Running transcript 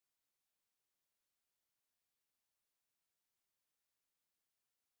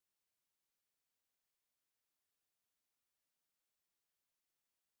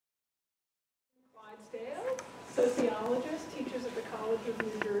sociologist, teaches at the College of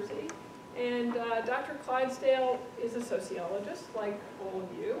New Jersey. And Dr. Clydesdale is a sociologist, like all of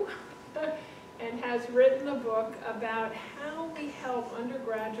you, and has written a book about how we help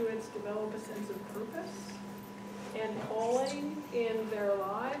undergraduates develop a sense of purpose and calling in their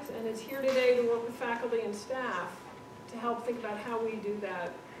lives. And is here today to work with faculty and staff to help think about how we do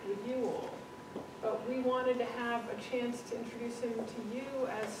that with you all. But we wanted to have a chance to introduce him to you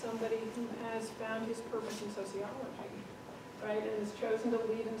as somebody who has found his purpose in sociology, right, and has chosen to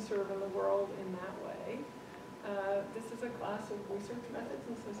lead and serve in the world in that way. This is a class of research methods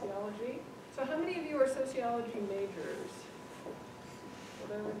in sociology. So how many of you are sociology majors? Well,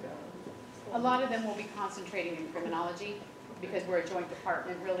 there we go. A lot of them will be concentrating in criminology because we're a joint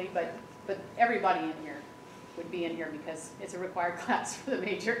department, really, but everybody in here would be in here because it's a required class for the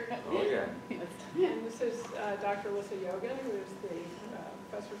major. Oh, yeah. And this is Dr. Alyssa Yogan, who is the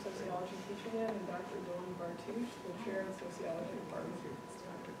professor of sociology teaching it, and Dr. Lynn, the chair of the sociology department.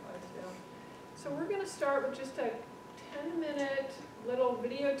 Dr. Clydesdale. So we're going to start with just a 10-minute little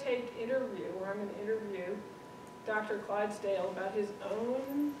videotaped interview where I'm going to interview Dr. Clydesdale about his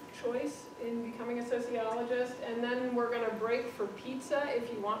own choice in becoming a sociologist, and then we're going to break for pizza.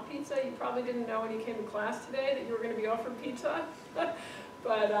 If you want pizza, you probably didn't know when you came to class today that you were going to be offered pizza. But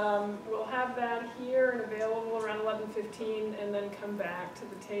we'll have that here and available around 11:15, and then come back to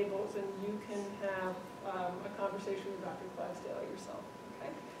the tables, and you can have a conversation with Dr. Clydesdale yourself.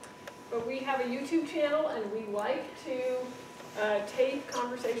 Okay? But we have a YouTube channel, and we like to tape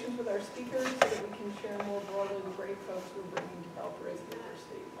conversations with our speakers so that we can share more broadly the great folks we're bringing to help raise the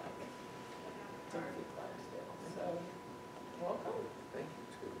university, like Dr. Clydesdale. So, welcome. Thank you.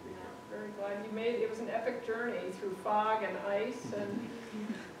 It's good to be here. Very glad you made it. It was an epic journey through fog and ice and.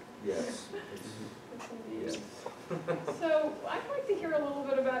 Yes. Yes, indeed. Yes. So, I'd like to hear a little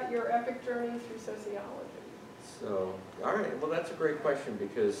bit about your epic journey through sociology. So, all right. Well, that's a great question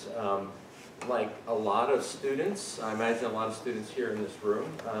because, like a lot of students, I imagine a lot of students here in this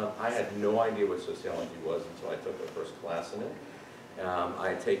room, I had no idea what sociology was until I took the first class in it. I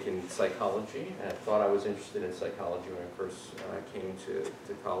had taken psychology and thought I was interested in psychology when I first came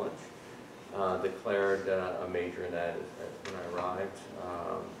to college. Declared a major in that when I arrived,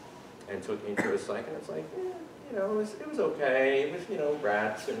 and took intro to psych, and it's like, you know, it was okay. It was, you know,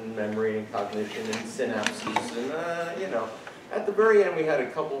 rats and memory and cognition and synapses, and you know. At the very end, we had a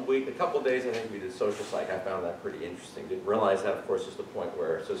couple days, I think we did social psych. I found that pretty interesting. Didn't realize that, of course, is the point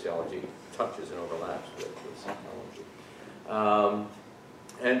where sociology touches and overlaps with psychology.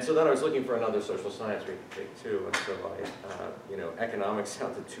 And so then I was looking for another social science we could take too, and so you know, economics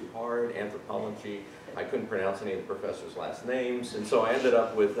sounded too hard, anthropology, I couldn't pronounce any of the professors' last names, and so I ended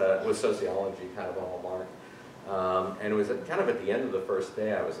up with sociology kind of on the mark. And it was kind of at the end of the first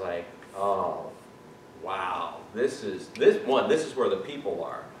day, I was like, oh, wow, this is where the people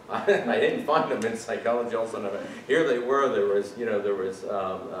are. I didn't find them in psychology. All of a sudden, here they were. There was, you know,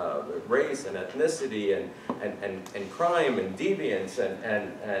 race and ethnicity and crime and deviance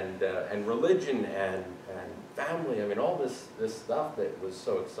and religion and family. I mean, all this stuff that was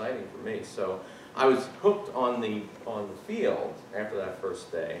so exciting for me. So I was hooked on the field after that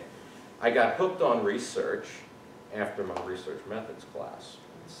first day. I got hooked on research after my research methods class.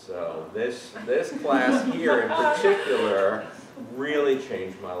 So this class here in particular really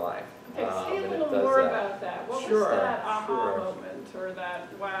changed my life. Okay, say a little more about that. What was that aha moment or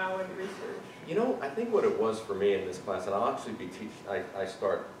that wow in research? You know, I think what it was for me in this class, and I'll actually be teaching, I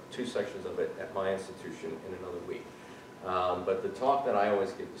start 2 sections of it at my institution in another week. But the talk that I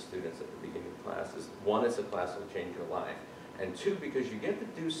always give to students at the beginning of class is, 1, it's a class that will change your life. And 2, because you get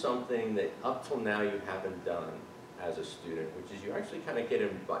to do something that up till now you haven't done as a student, which is you actually kind of get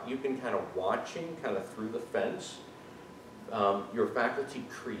you've been kind of watching kind of through the fence your faculty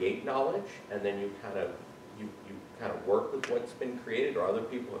create knowledge, and then you kind of work with what's been created, or other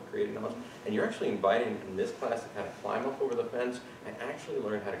people have created knowledge, and you're actually invited in this class to kind of climb up over the fence and actually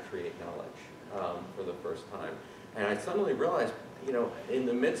learn how to create knowledge for the first time. And I suddenly realized, you know, in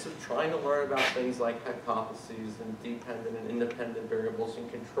the midst of trying to learn about things like hypotheses and dependent and independent variables and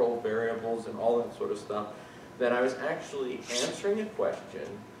control variables and all that sort of stuff, that I was actually answering a question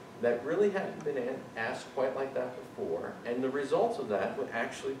that really hadn't been asked quite like that before, and the results of that would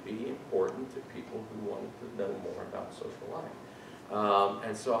actually be important to people who wanted to know more about social life.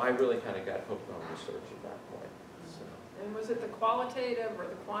 And so I really kind of got hooked on research at that point. So. And was it the qualitative or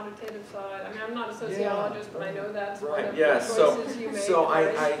the quantitative side? I mean, I'm not a sociologist, but I know that's one of the choices you made. So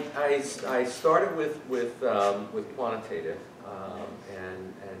I started with quantitative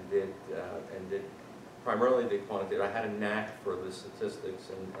and did primarily the quantitative. I had a knack for the statistics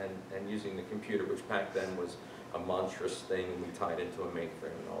and using the computer, which back then was a monstrous thing we tied into a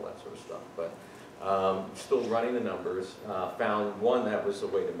mainframe and all that sort of stuff. But still running the numbers, found one that was a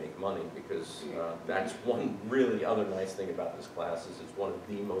way to make money, because that's one really other nice thing about this class is it's one of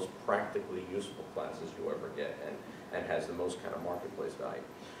the most practically useful classes you'll ever get, and has the most kind of marketplace value.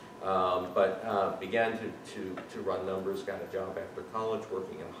 But began to run numbers, got a job after college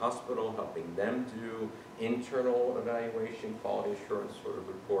working in a hospital, helping them do internal evaluation, quality assurance sort of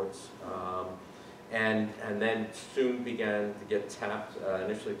reports. And then soon began to get tapped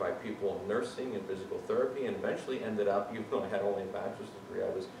initially by people in nursing and physical therapy, and eventually ended up, even though I had only a bachelor's degree,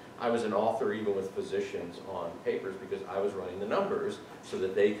 I was an author even with physicians on papers, because I was running the numbers so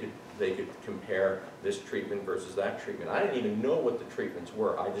that they could compare this treatment versus that treatment. I didn't even know what the treatments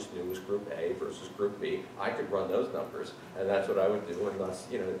were. I just knew it was group A versus group B. I could run those numbers, and that's what I would do. And thus,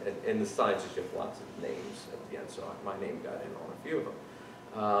 you know, in the sciences you have lots of names at the end, so my name got in on a few of them.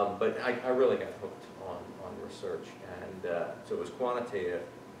 But I really got hooked on research, and so it was quantitative.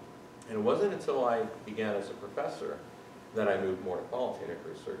 And it wasn't until I began as a professor that I moved more to qualitative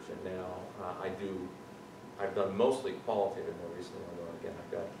research, and now I've done mostly qualitative more recently, although again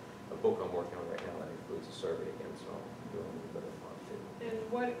I've got a book I'm working on right now that includes a survey again, so I'm doing a little bit of quantitative.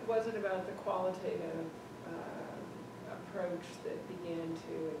 And what was it about the qualitative approach that began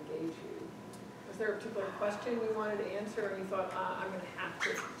to engage you? Was there a particular question you wanted to answer, and you thought, I'm going to have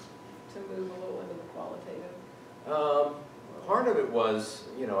to move a little into the qualitative? Part of it was,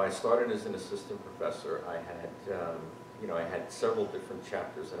 you know, I started as an assistant professor. I had, you know, I had several different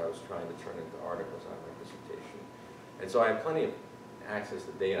chapters that I was trying to turn into articles on my dissertation. And so I had plenty of access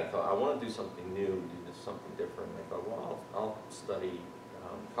to data. I thought, I want to do something new, do something different. And I thought, well, I'll study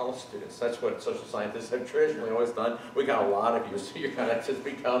college students. That's what social scientists have traditionally always done. We got a lot of you, so you kind of just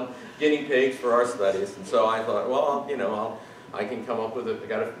become guinea pigs for our studies. And so I thought, well, you know, I can come up with I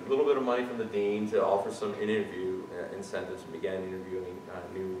got a little bit of money from the dean to offer some interview incentives, and began interviewing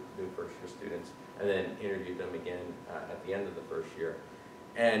new first-year students, and then interviewed them again at the end of the first year.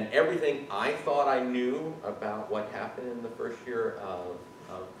 And everything I thought I knew about what happened in the first year of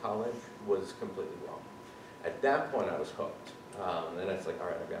college was completely wrong. At that point, I was hooked. And it's like, all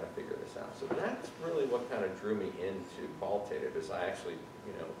right, I've got to figure this out. So that's really what kind of drew me into qualitative, is I actually,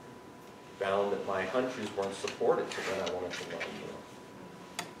 you know, found that my hunches weren't supported to what I wanted to learn more.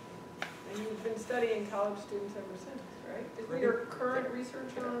 And you've been studying college students ever since, right? Is your current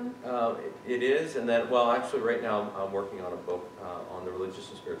research on? It is, and then, well, actually right now I'm working on a book on the religious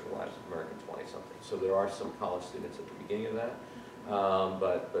and spiritual lives of American 20-something. So there are some college students at the beginning of that,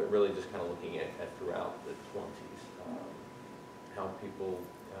 but really just kind of looking at throughout the 20s. How people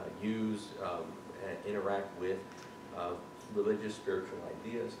use and interact with religious, spiritual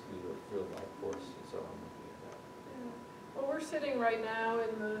ideas through the life course, and so I'm looking at that. Yeah. Well, we're sitting right now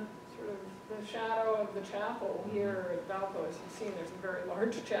in the sort of the shadow of the chapel here at Valpo. As you've seen, there's a very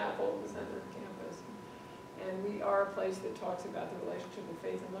large chapel in the center of campus, and we are a place that talks about the relationship of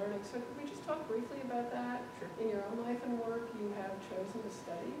faith and learning. So could we just talk briefly about that? Sure. In your own life and work, you have chosen to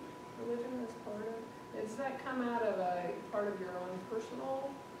study religion as part of. Does that come out of a part of your own personal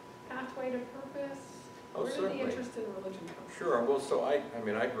pathway to purpose? Oh, Where certainly. did the interest in religion come from? Sure. Well, so I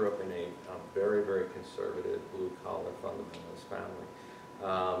mean, I grew up in a very, very conservative, blue-collar, fundamentalist family,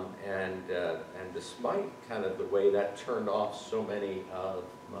 and despite kind of the way that turned off so many of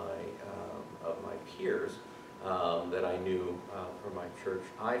my peers that I knew from my church,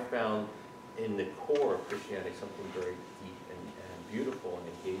 I found in the core of Christianity something very deep and beautiful and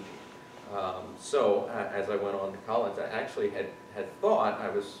engaging. So as I went on to college, I actually had thought I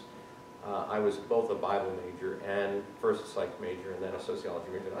was both a Bible major and first a psych major and then a sociology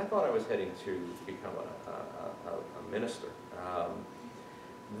major. And I thought I was heading to become a minister.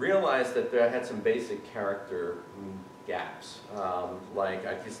 Realized that I had some basic character gaps. Like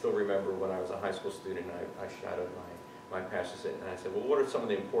I can still remember when I was a high school student, I shadowed my pastor, and I said, well, what are some of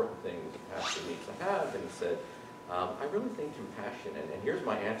the important things a pastor needs to have? And he said, I really think compassion, and here's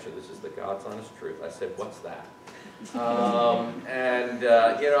my answer, this is the God's honest truth. I said, what's that? It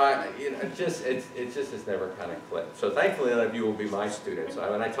just has never kind of clicked. So thankfully none of you will be my students.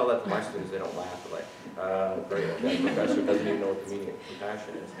 When I tell that to my students, they don't laugh. They're like, great, that professor doesn't even know what the meaning of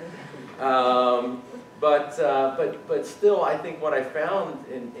compassion is. But still, I think what I found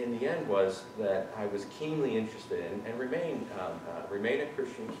in the end was that I was keenly interested in, and remain a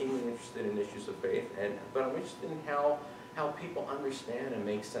Christian, keenly interested in issues of faith, but I'm interested in how people understand and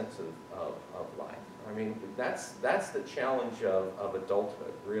make sense of life. I mean, that's the challenge of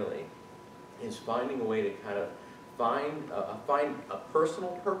adulthood, really, is finding a way to kind of find a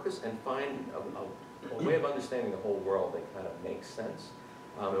personal purpose and find a way of understanding the whole world that kind of makes sense.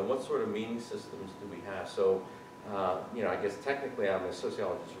 And what sort of meaning systems do we have? So I guess technically I'm a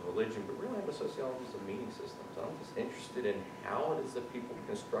sociologist of religion, but really I'm a sociologist of meaning systems. I'm just interested in how it is that people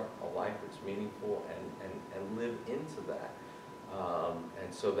construct a life that's meaningful and live into that.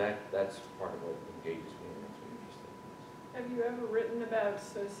 And so that's part of what engages me and makes me interested. Have you ever written about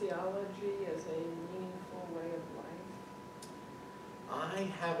sociology as a meaningful way of life? I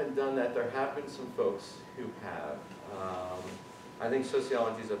haven't done that. There have been some folks who have. I think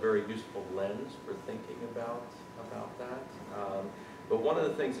sociology is a very useful lens for thinking about that. But one of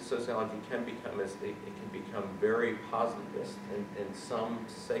the things that sociology can become is it can become very positivist in some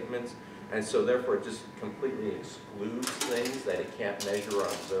segments, and so therefore it just completely excludes things that it can't measure or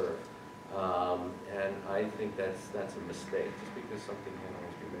observe. And I think that's a mistake. Just because something can't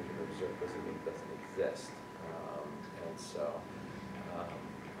always be measured or observed doesn't mean it doesn't exist. And so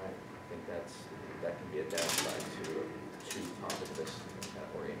I think that can be a downside to positivist kind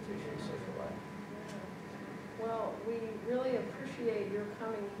of orientation of social life. Well, we really appreciate your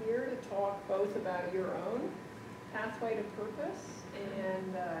coming here to talk both about your own pathway to purpose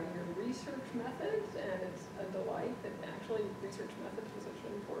and your research methods, and it's a delight that actually research methods was such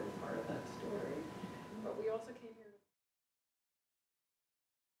an important part of that story. But we also